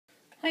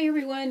Hi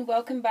everyone,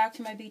 welcome back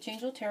to my Beach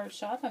Angel Tarot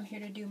Shop. I'm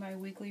here to do my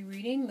weekly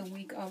reading the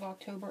week of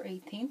October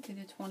 18th through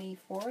the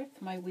 24th.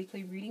 My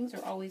weekly readings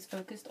are always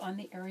focused on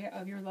the area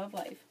of your love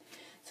life.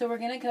 So we're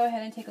going to go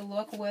ahead and take a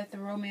look with the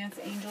Romance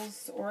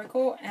Angels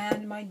Oracle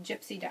and my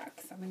Gypsy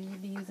decks. I'm going to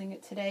be using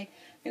it today.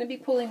 I'm going to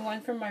be pulling one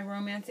from my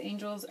Romance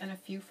Angels and a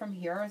few from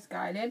here as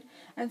guided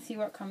and see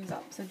what comes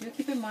up. So do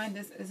keep in mind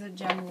this is a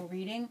general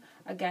reading.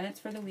 Again,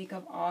 it's for the week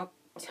of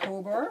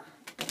October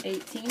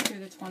 18th through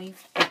the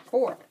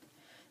 24th.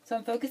 So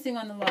I'm focusing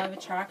on the law of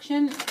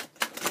attraction.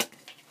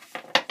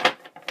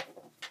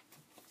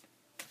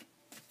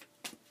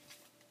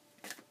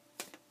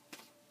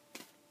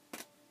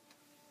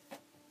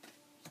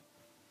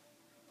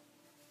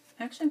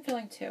 Actually, I'm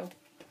feeling two.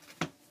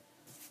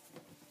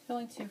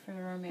 Feeling two for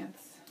the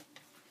romance.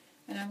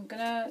 And I'm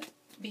going to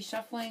be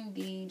shuffling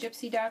the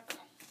Gypsy deck.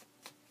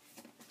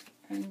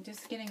 And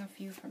just getting a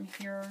few from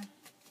here.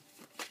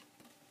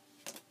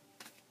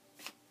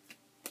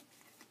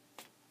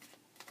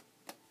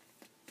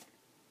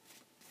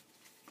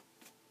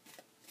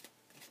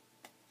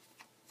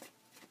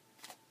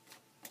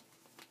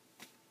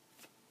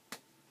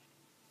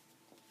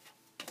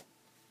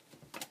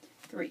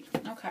 Three.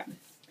 Okay.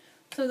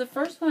 So the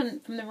first one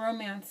from the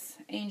Romance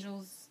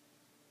Angels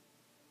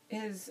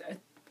is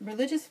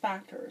religious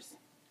factors.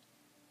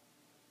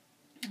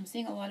 I'm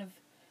seeing a lot of,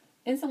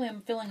 instantly I'm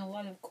feeling a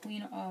lot of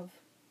Queen of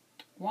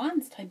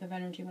Wands type of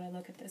energy when I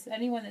look at this.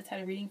 Anyone that's had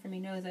a reading from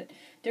me knows that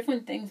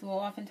different things will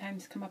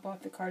oftentimes come up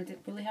off the cards that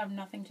really have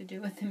nothing to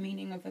do with the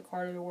meaning of the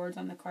card or the words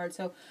on the card.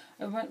 So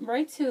I went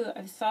right to,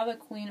 I saw the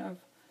Queen of,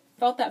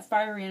 felt that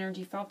fiery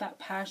energy, felt that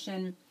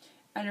passion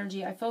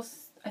energy. I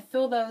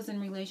feel those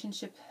in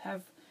relationships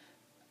have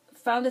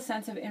found a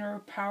sense of inner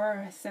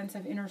power, a sense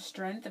of inner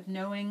strength, of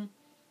knowing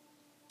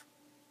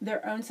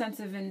their own sense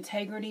of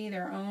integrity,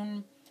 their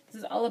own, this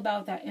is all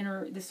about that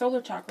inner, the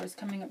solar chakra is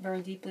coming up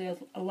very deeply,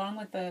 along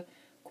with the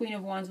Queen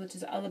of Wands, which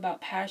is all about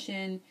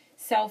passion,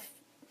 self,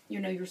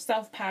 your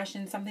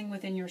self-passion, something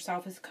within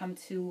yourself has come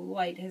to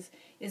light,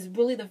 is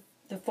really the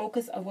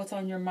focus of what's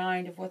on your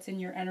mind, of what's in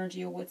your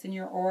energy, or what's in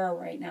your aura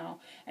right now.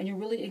 And you're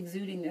really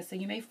exuding this. So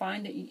you may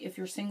find that if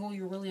you're single,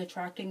 you're really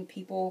attracting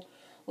people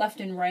left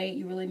and right.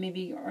 You really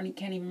maybe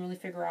can't even really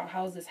figure out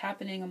how is this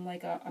happening. I'm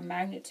like a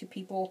magnet to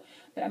people,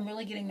 but I'm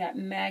really getting that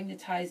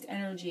magnetized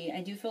energy.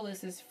 I do feel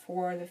this is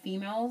for the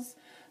females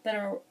that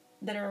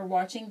are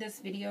watching this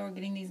video or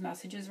getting these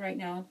messages right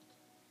now.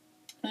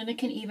 And it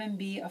can even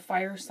be a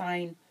fire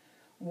sign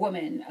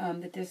woman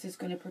that this is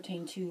going to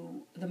pertain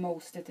to the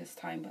most at this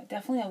time. But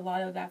definitely a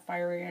lot of that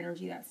fiery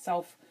energy, that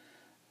self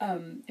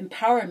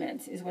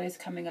empowerment is what is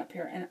coming up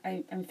here.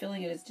 And I'm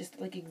feeling it is just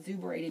like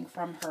exuberating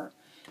from her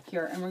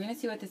here. And we're going to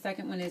see what the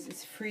second one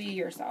is free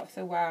yourself.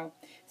 So wow.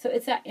 So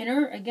it's that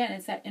inner, again,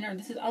 it's that inner,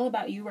 this is all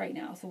about you right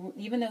now. So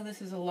even though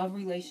this is a love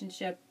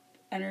relationship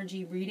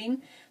energy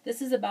reading,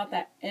 this is about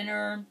that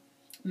inner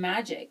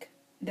magic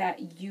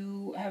that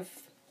you have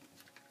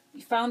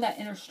found, that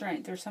inner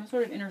strength. There's some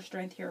sort of inner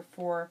strength here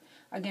for,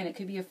 again, it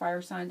could be a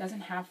fire sign,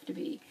 doesn't have to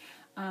be.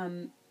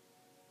 And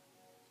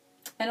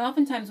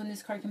oftentimes when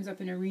this card comes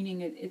up in a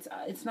reading,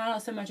 it's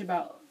not so much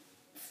about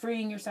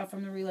freeing yourself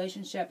from the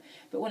relationship,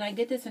 but when I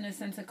get this in a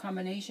sense of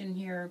combination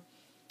here,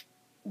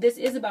 this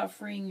is about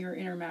freeing your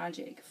inner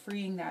magic,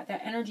 freeing that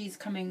energy is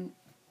coming.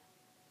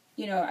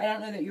 I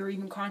don't know that you're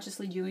even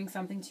consciously doing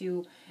something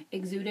to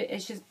exude it.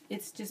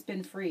 It's just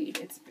been freed.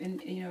 It's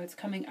been, it's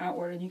coming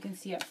outward, and you can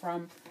see it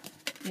from,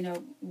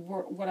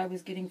 what I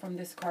was getting from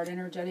this card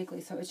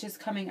energetically. So it's just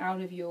coming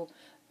out of you.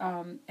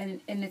 And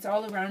it's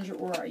all around your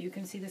aura. You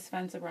can see this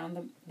fence around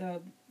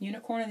the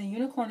unicorn, and the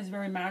unicorn is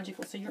very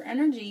magical. So your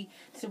energy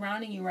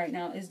surrounding you right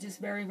now is just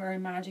very, very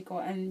magical,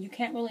 and you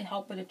can't really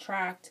help but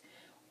attract,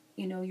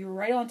 you're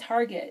right on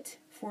target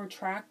for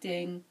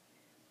attracting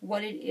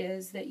what it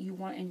is that you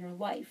want in your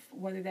life,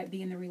 whether that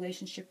be in the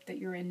relationship that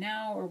you're in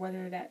now, or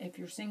whether that if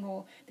you're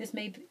single, this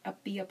may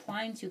be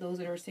applying to those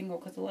that are single,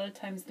 because a lot of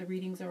times the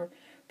readings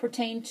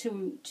pertain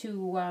to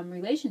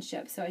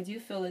relationships. So I do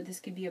feel that this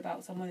could be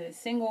about someone that is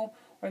single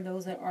or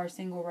those that are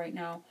single right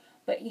now.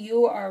 But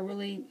you are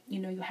really,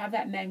 you have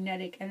that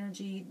magnetic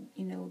energy,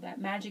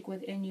 that magic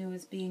within you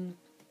is being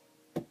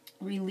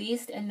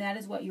released, and that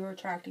is what you're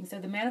attracting. So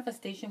the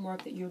manifestation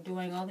work that you're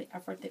doing, all the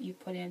effort that you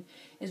put in,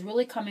 is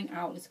really coming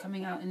out. It's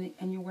coming out,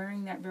 and you're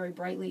wearing that very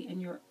brightly in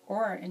your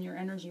aura and your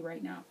energy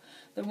right now.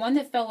 The one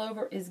that fell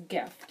over is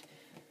gift.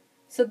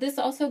 So this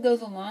also goes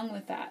along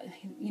with that,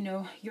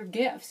 your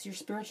gifts, your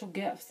spiritual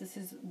gifts. This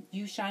is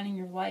you shining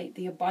your light.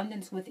 The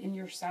abundance within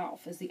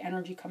yourself is the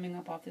energy coming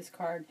up off this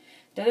card.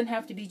 Doesn't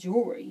have to be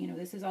jewelry.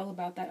 This is all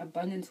about that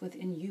abundance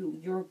within you,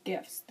 your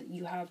gifts that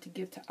you have to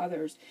give to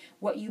others,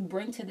 what you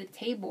bring to the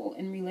table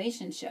in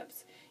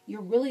relationships.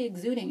 You're really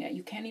exuding it.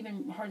 You can't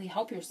even hardly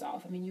help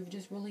yourself. I mean, you've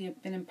just really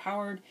been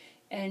empowered,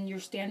 and you're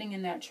standing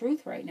in that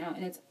truth right now,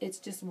 and it's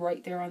just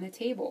right there on the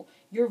table.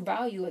 Your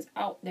value is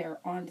out there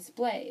on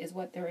display, is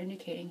what they're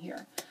indicating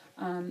here.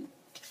 And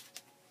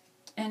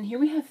here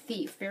we have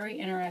Thief, very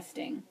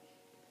interesting.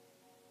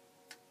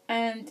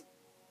 And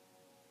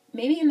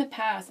maybe in the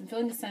past, I'm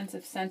feeling a sense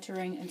of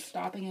centering and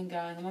stopping and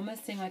going. I'm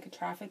almost seeing like a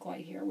traffic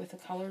light here with the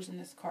colors in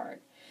this card.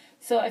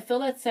 So I feel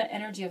that's that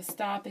energy of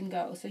stop and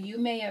go. So you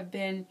may have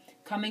been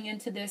coming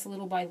into this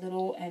little by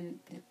little and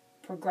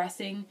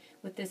progressing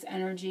with this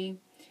energy,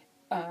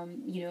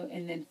 you know,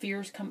 and then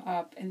fears come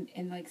up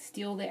and like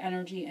steal the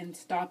energy and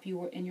stop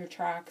you in your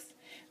tracks,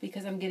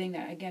 because I'm getting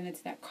that, again,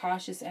 it's that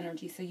cautious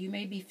energy. So you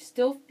may be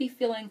still be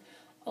feeling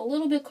a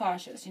little bit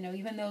cautious, you know,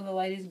 even though the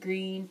light is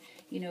green,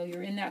 you know,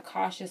 you're in that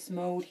cautious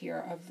mode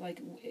here of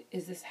like,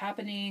 is this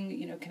happening?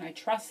 You know, can I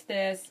trust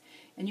this?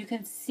 And you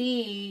can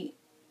see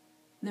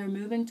they're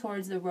moving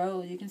towards the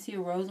rose. You can see a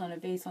rose on a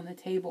vase on the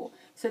table.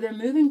 So they're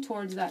moving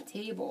towards that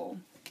table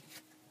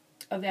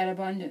of that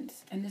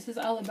abundance. And this is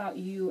all about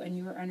you and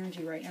your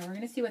energy right now. We're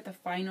going to see what the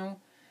final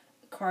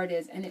card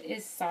is. And it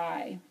is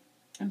Sigh.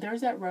 And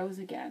there's that rose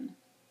again.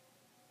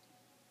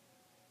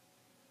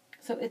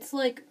 So it's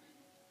like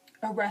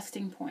a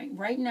resting point.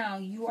 Right now,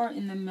 you are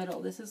in the middle.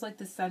 This is like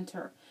the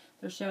center.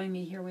 They're showing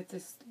me here with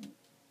this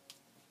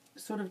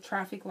sort of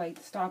traffic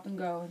light, stop and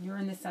go, and you're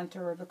in the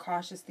center of the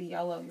cautious, the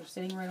yellow. You're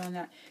sitting right on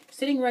that. You're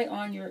sitting right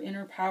on your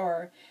inner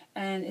power,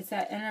 and it's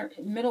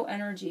that middle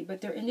energy,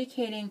 but they're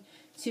indicating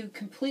to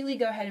completely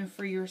go ahead and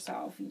free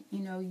yourself. You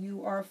know,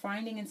 you are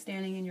finding and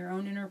standing in your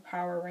own inner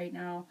power right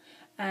now,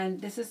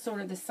 and this is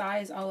sort of, the Sigh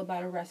is all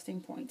about a resting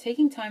point,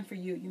 taking time for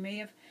you. You may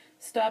have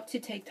stopped to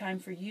take time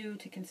for you,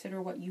 to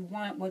consider what you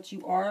want, what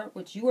you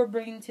are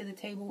bringing to the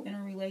table in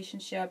a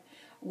relationship,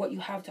 what you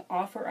have to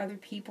offer other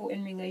people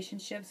in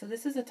relationships. So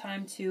this is a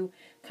time to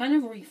kind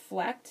of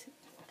reflect,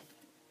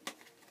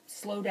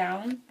 slow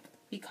down,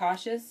 be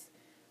cautious,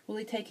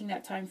 really taking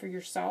that time for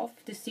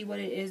yourself to see what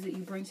it is that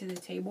you bring to the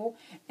table.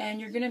 And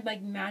you're going to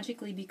like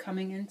magically be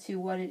coming into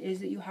what it is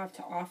that you have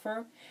to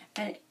offer.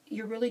 And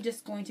you're really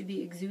just going to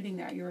be exuding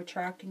that. You're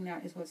attracting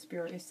that, is what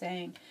Spirit is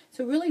saying.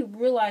 So really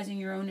realizing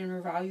your own inner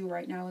value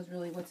right now is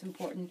really what's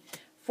important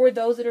for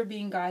those that are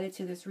being guided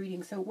to this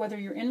reading. So whether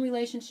you're in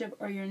relationship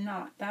or you're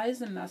not, that is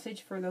the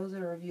message for those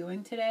that are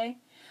viewing today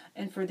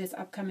and for this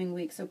upcoming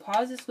week. So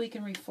pause this week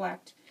and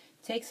reflect.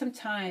 Take some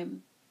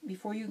time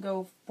before you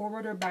go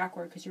forward or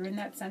backward, because you're in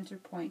that center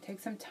point. Take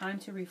some time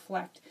to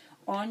reflect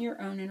on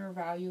your own inner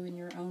value and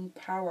your own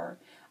power.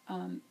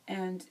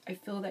 And I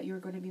feel that you're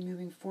going to be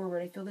moving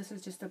forward. I feel this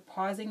is just a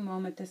pausing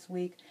moment this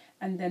week,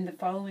 and then the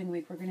following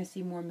week we're going to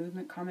see more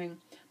movement coming.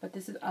 But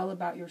this is all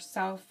about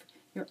yourself,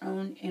 your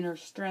own inner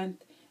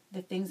strength,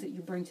 the things that you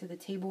bring to the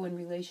table in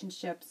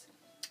relationships,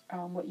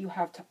 what you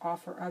have to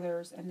offer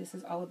others. And this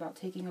is all about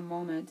taking a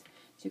moment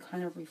to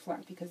kind of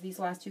reflect, because these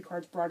last two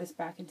cards brought us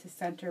back into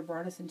center,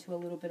 brought us into a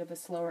little bit of a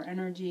slower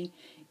energy.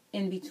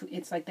 In between,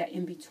 it's like that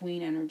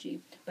in-between energy.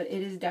 But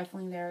it is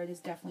definitely there. It is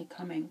definitely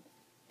coming.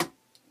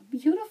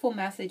 Beautiful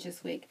message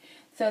this week.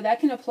 So that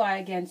can apply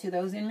again to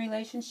those in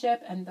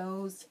relationship and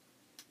those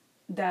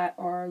that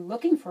are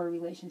looking for a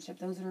relationship,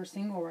 those that are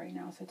single right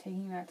now. So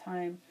taking that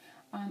time.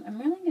 I'm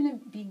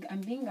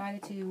being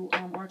guided to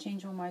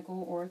Archangel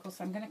Michael Oracle.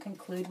 So I'm going to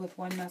conclude with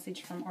one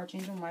message from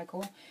Archangel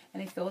Michael.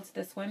 And I feel it's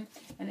this one.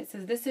 And it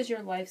says, this is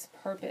your life's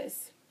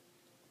purpose.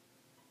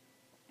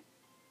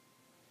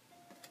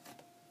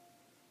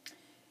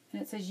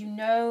 And it says, you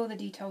know the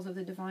details of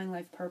the divine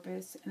life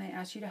purpose, and I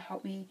ask you to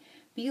help me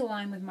be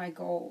aligned with my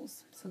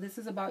goals. So this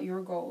is about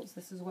your goals.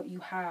 This is what you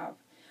have.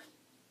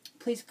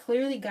 Please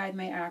clearly guide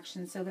my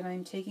actions so that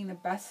I'm taking the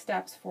best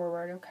steps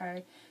forward,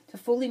 okay, to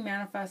fully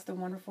manifest the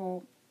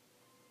wonderful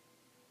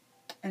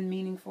and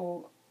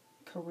meaningful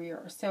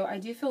career. So I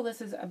do feel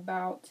this is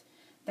about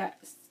that,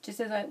 just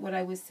as what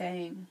I was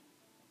saying,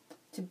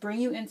 to bring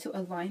you into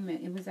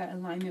alignment. It was that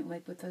alignment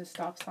like with the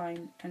stop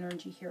sign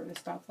energy here, the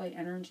stoplight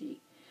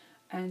energy.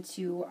 And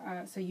to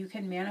so you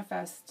can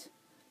manifest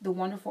the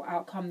wonderful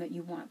outcome that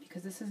you want,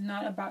 because this is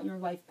not about your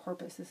life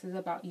purpose. This is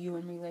about you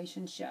in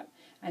relationship,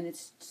 and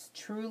it's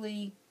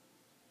truly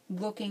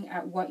looking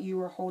at what you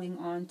are holding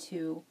on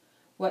to,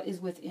 what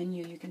is within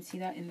you. You can see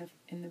that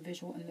in the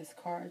visual in this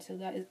card. So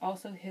that is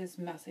also his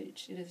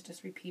message. It is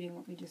just repeating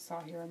what we just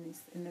saw here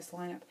in this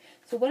lineup.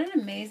 So what an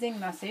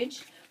amazing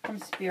message from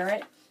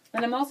Spirit.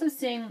 And I'm also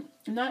seeing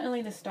not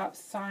only the stop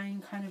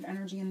sign kind of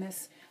energy in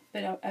this,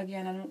 but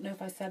again, I don't know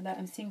if I said that,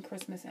 I'm seeing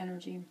Christmas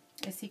energy.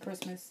 I see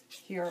Christmas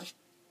here.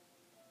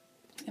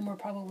 And we're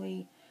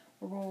probably,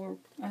 I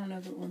don't know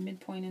that we're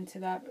midpoint into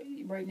that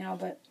right now,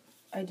 but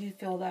I do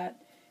feel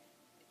that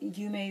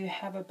you may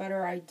have a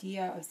better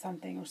idea of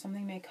something, or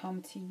something may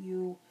come to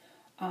you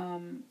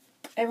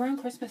around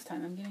Christmas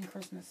time. I'm getting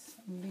Christmas.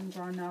 I'm being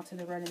drawn now to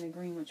the red and the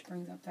green, which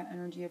brings up that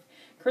energy of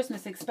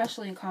Christmas,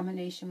 especially in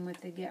combination with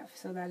the gift.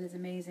 So that is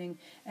amazing.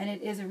 And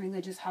it is a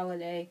religious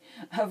holiday,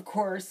 of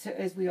course,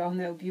 as we all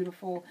know,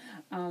 beautiful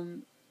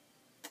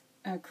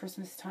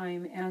Christmas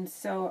time. And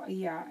so,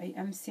 yeah, I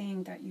am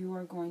seeing that you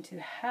are going to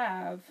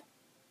have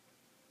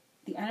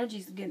the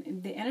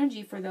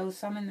energy for those,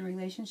 some in the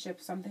relationship,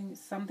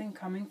 something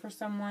coming for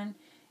someone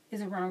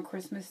is around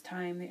Christmas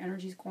time. The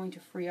energy is going to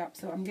free up.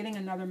 So I'm getting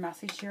another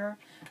message here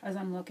as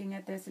I'm looking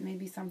at this. It may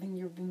be something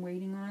you've been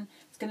waiting on.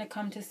 It's going to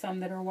come to some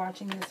that are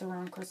watching this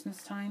around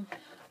Christmas time.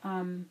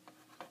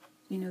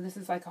 this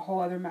is like a whole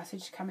other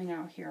message coming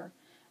out here.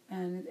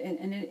 And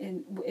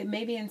it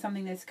may be in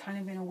something that's kind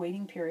of in a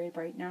waiting period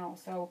right now.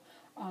 So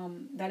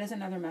that is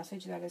another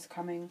message that is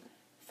coming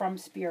from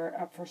Spirit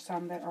up for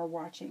some that are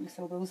watching.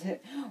 So those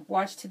that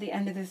watch to the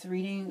end of this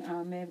reading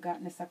may have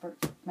gotten a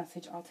separate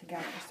message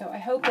altogether. So I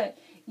hope that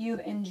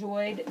you've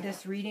enjoyed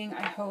this reading.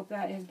 I hope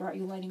that has brought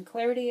you light and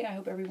clarity. I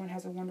hope everyone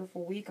has a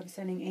wonderful week. I'm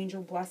sending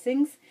angel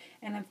blessings.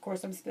 And of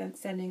course, I'm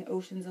sending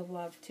oceans of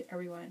love to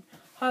everyone.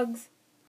 Hugs.